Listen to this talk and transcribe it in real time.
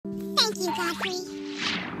you, Godfrey.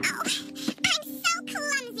 Oh, I'm so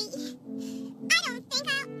clumsy. I don't think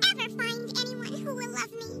I'll ever find anyone who will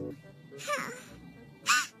love me. Oh,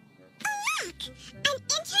 look! An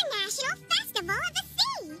international festival of the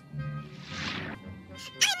sea!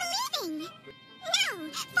 I'm leaving! No,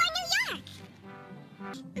 for New York!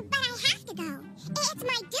 But I have to go. It's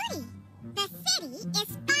my duty. The city is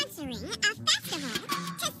sponsoring a festival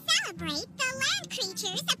to celebrate the land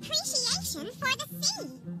creatures' appreciation for the sea.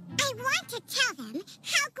 I want to tell them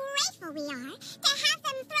how grateful we are to have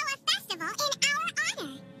them throw a festival in our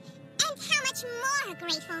honor. And how much more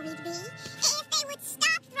grateful we'd be if they would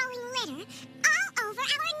stop throwing litter all over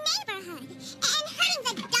our neighborhood and hurting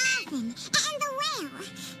the dolphin and the whale.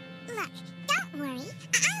 Look, don't worry.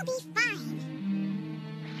 I'll be fine.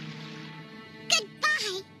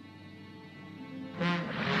 Goodbye.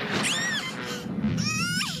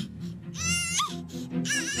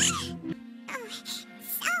 Oh,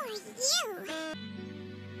 so are you.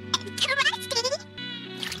 Trusty?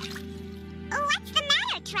 What's the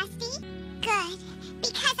matter, Trusty? Good,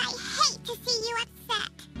 because I hate to see you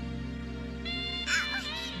upset. Oh,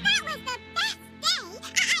 that was the best day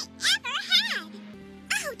I ever had.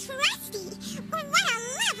 Oh, Trusty, what a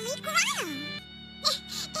lovely grotto.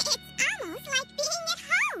 It's almost like being at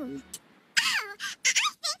home. Oh, I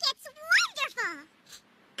think it's wonderful.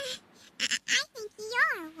 I think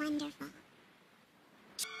you're wonderful.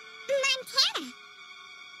 Montana.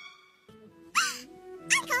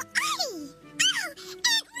 Uncle Artie! Oh,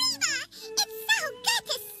 Aunt Reva! It's so good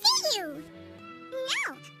to see you!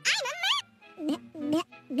 No, I'm a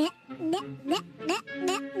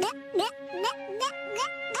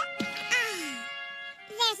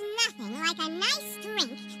there's nothing like a nice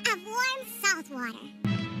drink of warm salt water.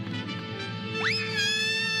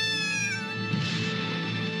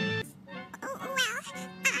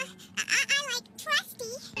 Well, I like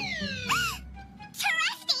Trusty.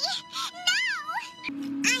 Trusty!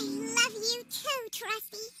 No! I love you too,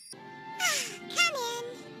 Trusty. Come in.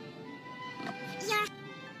 You're